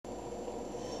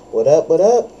What up, what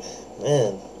up?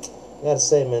 Man, I gotta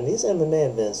say, man, these MMA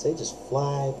events, they just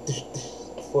fly.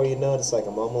 Before you know it, it's like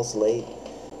I'm almost late.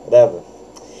 Whatever.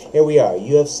 Here we are,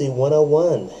 UFC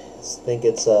 101. I think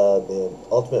it's the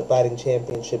Ultimate Fighting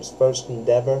Championship's first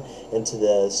endeavor into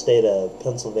the state of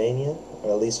Pennsylvania,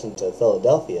 or at least into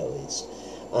Philadelphia, at least.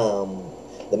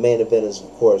 The main event is,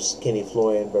 of course, Kenny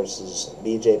Florian versus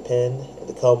BJ Penn.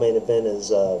 The co-main event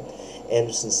is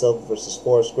Anderson Silva versus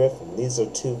Forrest Griffin. These are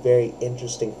two very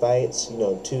interesting fights.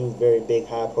 Two very big,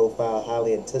 high-profile,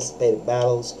 highly anticipated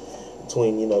battles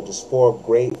between just four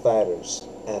great fighters.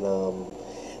 And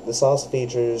this also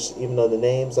features, even though the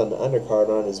names on the undercard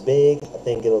aren't as big, I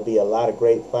think it'll be a lot of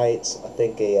great fights. I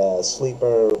think a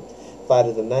sleeper fight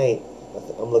of the night,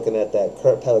 I'm looking at that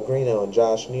Kurt Pellegrino and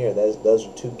Josh Neer. Those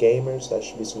are two gamers. That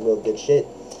should be some real good shit.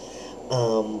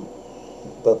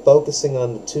 But focusing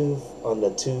on the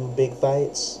two big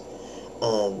fights,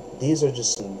 these are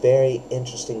just some very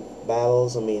interesting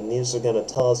battles. I mean, these are going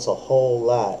to tell us a whole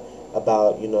lot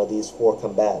about these four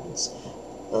combatants.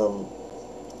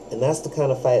 And that's the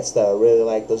kind of fights that I really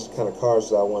like. Those are the kind of cards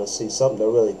that I want to see. Something that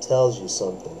really tells you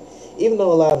something. Even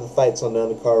though a lot of the fights on the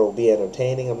undercard will be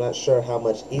entertaining, I'm not sure how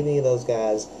much any of those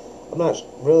guys, I'm not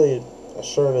really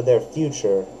assured of their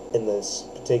future in this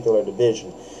particular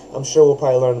division. I'm sure we'll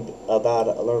probably learn a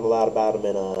lot about them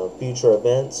in future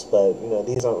events, but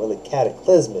these aren't really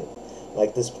cataclysmic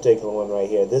like this particular one right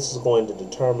here. This is going to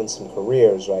determine some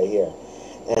careers right here.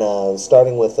 And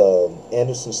starting with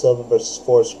Anderson Silva versus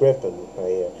Forrest Griffin right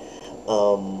here.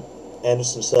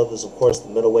 Anderson Silva is, of course, the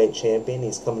middleweight champion.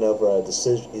 He's coming over a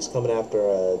decision. He's coming after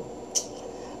a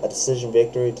decision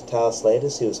victory to Talis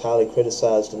Latis. He was highly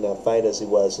criticized in that fight, as he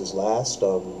was his last.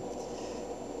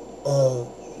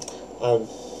 I've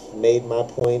made my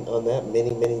point on that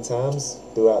many times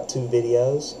throughout two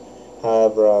videos.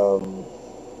 However,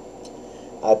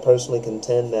 I personally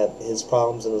contend that his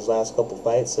problems in his last couple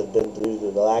fights have been due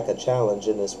to the lack of challenge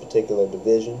in this particular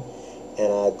division,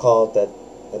 and I called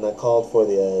for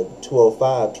the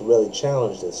 205 to really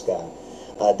challenge this guy.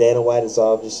 Dana White has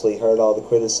obviously heard all the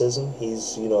criticism. He's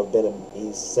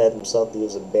said himself that he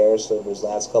was embarrassed over his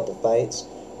last couple fights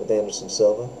with Anderson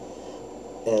Silva,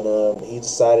 and he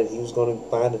decided he was going to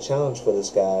find a challenge for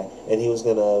this guy, and he was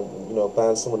going to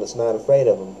find someone that's not afraid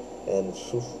of him, and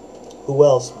who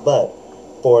else but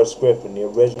Forrest Griffin, the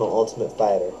original Ultimate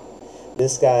Fighter.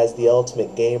 This guy is the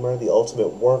ultimate gamer, the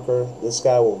ultimate worker. This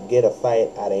guy will get a fight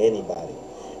out of anybody,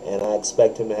 and I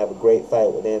expect him to have a great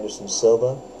fight with Anderson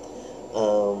Silva.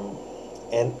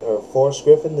 Forrest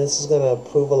Griffin, this is going to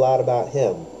prove a lot about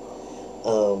him.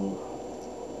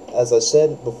 As I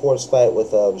said before his fight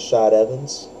with Rashad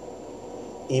Evans,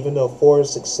 even though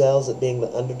Forrest excels at being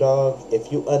the underdog,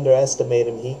 if you underestimate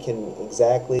him,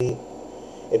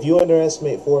 if you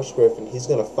underestimate Forrest Griffin, he's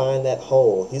going to find that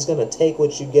hole. He's going to take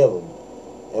what you give him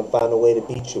and find a way to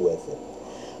beat you with it.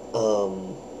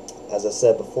 As I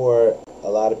said before, a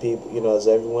lot of people, as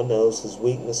everyone knows, his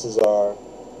weaknesses are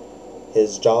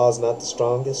his jaw is not the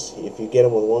strongest. If you get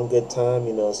him with one good time,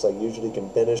 it's like usually you can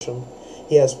finish him.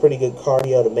 He has pretty good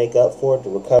cardio to make up for it, to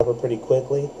recover pretty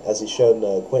quickly, as he showed in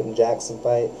the Quentin Jackson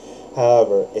fight.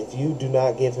 However, if you do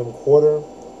not give him quarter,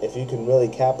 if you can really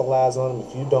capitalize on him,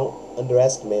 if you don't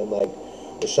underestimate him, like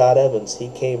Rashad Evans, he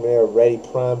came there ready,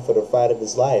 primed for the fight of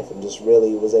his life, and just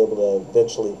really was able to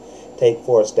eventually take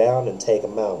Forrest down and take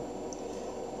him out.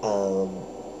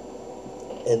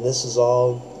 And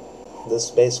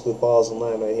this basically falls in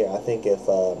line right here. I think if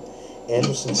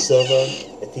Anderson Silva,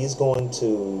 if he's going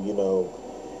to,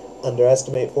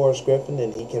 underestimate Forrest Griffin,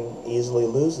 then he can easily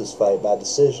lose this fight by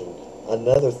decision.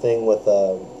 Another thing with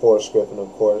Forrest Griffin,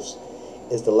 of course,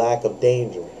 is the lack of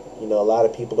danger. A lot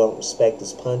of people don't respect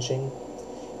his punching.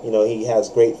 He has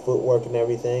great footwork and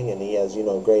everything, and he has,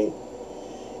 great,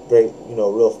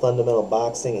 real fundamental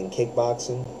boxing and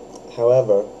kickboxing.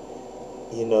 However,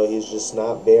 he's just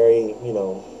not very,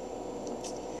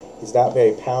 he's not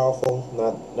very powerful,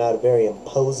 not a very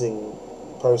imposing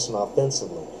person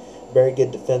offensively. Very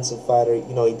good defensive fighter.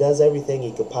 He does everything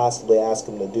you could possibly ask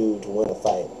him to do to win a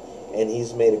fight, and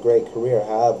he's made a great career.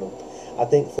 However, I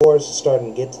think Forrest is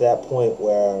starting to get to that point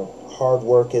where hard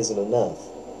work isn't enough.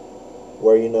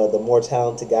 Where, the more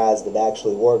talented guys that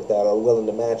actually work, that are willing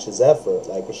to match his effort,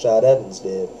 like Rashad Evans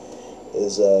did,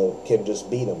 can just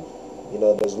beat him.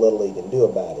 There's little he can do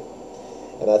about it.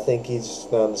 And I think he's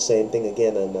found the same thing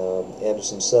again in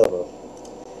Anderson Silva.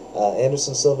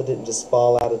 Anderson Silva didn't just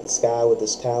fall out of the sky with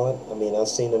his talent. I mean, I've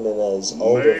seen him in his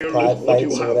older pride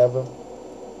fights or whatever.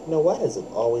 Why does it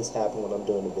always happen when I'm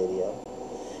doing a video?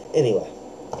 Anyway,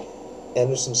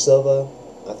 Anderson Silva,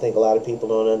 I think a lot of people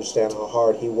don't understand how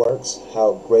hard he works,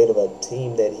 how great of a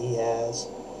team that he has.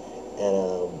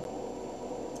 and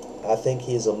I think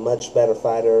he's a much better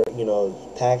fighter,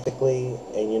 tactically,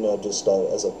 and just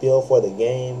as a feel for the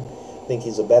game. I think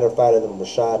he's a better fighter than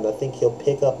Rashad, and I think he'll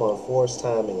pick up on Forrest's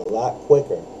timing a lot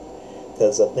quicker,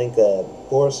 because I think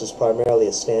Forrest is primarily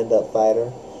a stand-up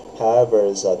fighter. However,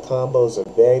 his combos are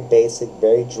very basic,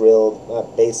 very drilled.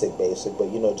 Not basic, but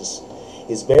just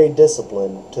he's very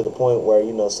disciplined to the point where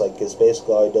it's like it's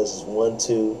basically all he does is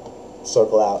 1-2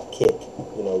 circle out kick.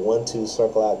 1-2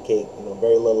 circle out kick.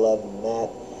 Very little other than that.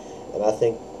 And I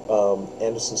think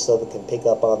Anderson Silva can pick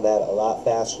up on that a lot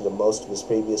faster than most of his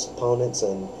previous opponents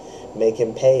and make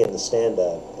him pay in the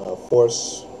stand-up.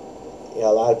 Forrest, a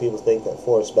lot of people think that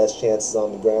Forrest's best chance is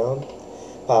on the ground,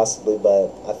 possibly,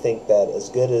 but I think that as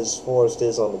good as Forrest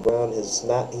is on the ground, he's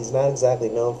not exactly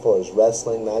known for his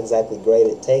wrestling, not exactly great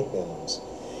at takedowns.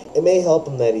 It may help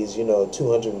him that he's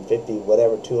 250,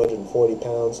 whatever, 240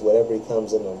 pounds, whatever he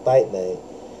comes in on fight night,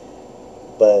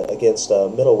 but against a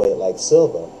middleweight like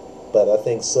Silva. But I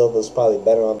think Silva's probably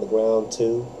better on the ground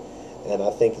too, and I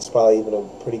think he's probably even a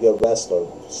pretty good wrestler.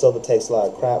 Silva takes a lot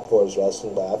of crap for his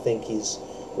wrestling, but I think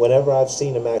whenever I've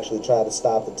seen him actually try to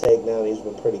stop the takedown, he's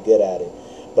been pretty good at it.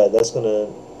 But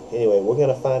anyway, we're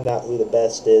gonna find out who the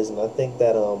best is, and I think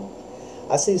that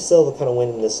I see Silva kind of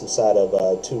winning this inside of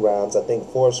 2 rounds. I think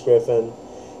Forrest Griffin,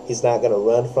 he's not gonna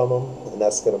run from him, and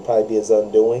that's gonna probably be his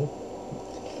undoing.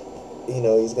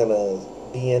 He's gonna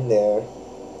be in there,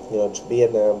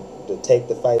 to take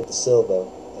the fight to Silva,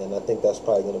 and I think that's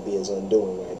probably going to be his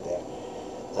undoing right there.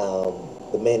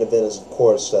 The main event is, of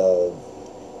course,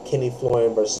 Kenny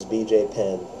Florian versus BJ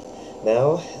Penn.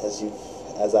 Now, as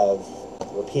I've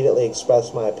repeatedly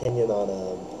expressed my opinion on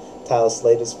Tyler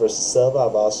Slatus versus Silva,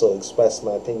 I've also expressed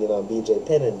my opinion on BJ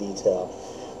Penn in detail.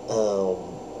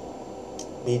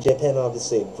 BJ Penn,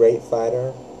 obviously a great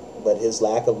fighter, but his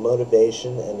lack of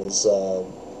motivation and his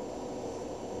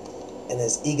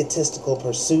egotistical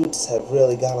pursuits have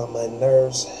really got on my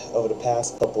nerves over the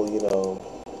past couple,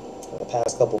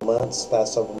 past several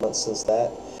months since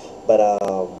that. But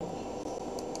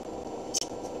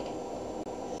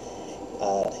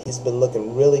he's been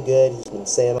looking really good. He's been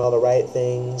saying all the right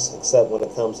things, except when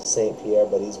it comes to St. Pierre.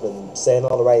 But he's been saying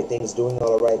all the right things, doing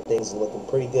all the right things, and looking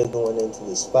pretty good going into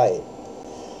this fight.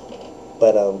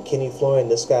 But Kenny Florian,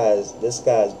 this guy's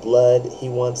blood. He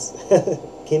wants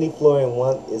Kenny Florian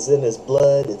is in his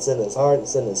blood. It's in his heart.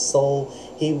 It's in his soul.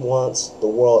 He wants the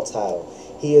world title.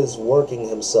 He is working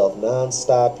himself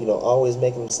nonstop. Always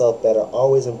making himself better,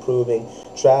 always improving,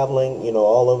 traveling.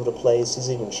 All over the place. He's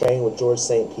even training with George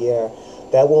St. Pierre.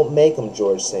 That won't make him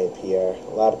George St. Pierre.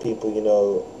 A lot of people,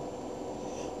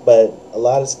 but a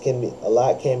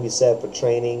lot can be said for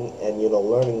training and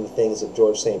learning the things that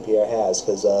George St. Pierre has,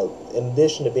 because in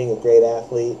addition to being a great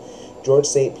athlete, George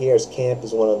St. Pierre's camp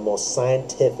is one of the most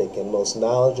scientific and most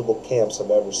knowledgeable camps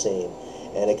I've ever seen,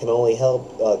 and it can only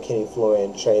help Kenny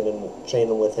Florian training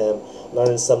with him,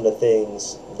 learning some of the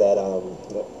things that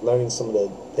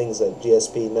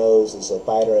GSP knows as a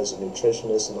fighter, as a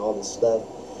nutritionist, and all this stuff,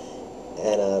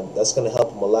 and that's going to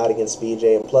help him a lot against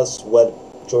BJ. And plus, what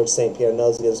George St. Pierre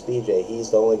knows against BJ,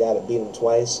 he's the only guy to beat him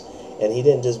twice, and he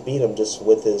didn't just beat him just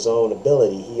with his own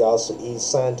ability. He's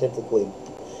scientifically.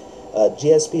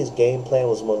 GSP's game plan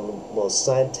was one of the most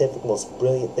scientific, most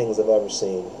brilliant things I've ever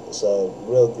seen. It's a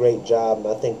real great job, and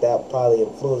I think that probably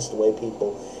influenced the way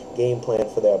people game plan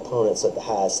for their opponents at the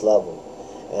highest level.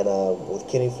 And with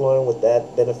Kenny Florian, with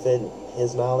that benefit,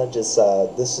 his knowledge, this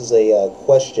is a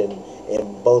question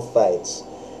in both fights.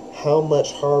 How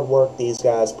much hard work these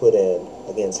guys put in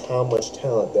against how much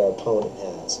talent their opponent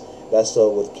has. That's so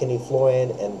with Kenny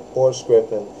Florian and Forrest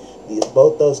Griffin,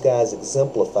 both those guys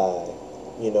exemplify,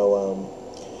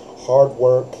 hard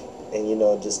work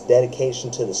and, just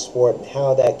dedication to the sport, and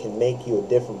how that can make you a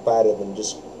different fighter than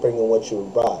just bringing what you were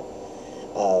brought.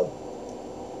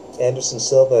 Anderson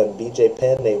Silva and BJ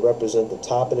Penn, they represent the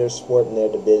top of their sport in their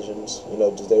divisions.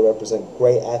 They represent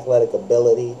great athletic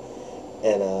ability,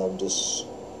 and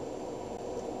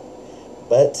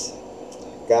but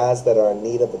guys that are in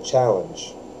need of a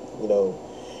challenge,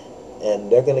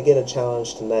 and they're going to get a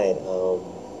challenge tonight.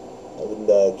 In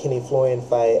the Kenny Florian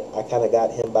fight, I kind of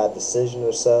got him by decision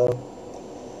or so.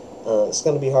 It's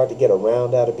going to be hard to get a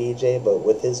round out of BJ, but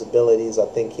with his abilities, I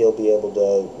think he'll be able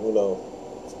to,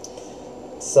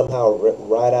 somehow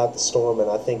ride out the storm, and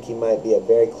I think he might be a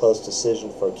very close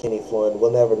decision for Kenny Florian.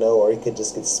 We'll never know, or he could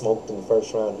just get smoked in the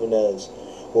first round. Who knows?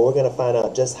 But we're going to find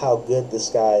out just how good this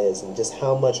guy is and just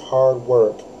how much hard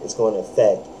work is going to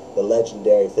affect the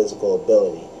legendary physical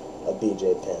ability of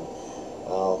BJ Penn.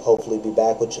 I'll hopefully be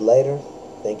back with you later.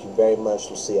 Thank you very much.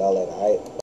 We'll see y'all later. All right.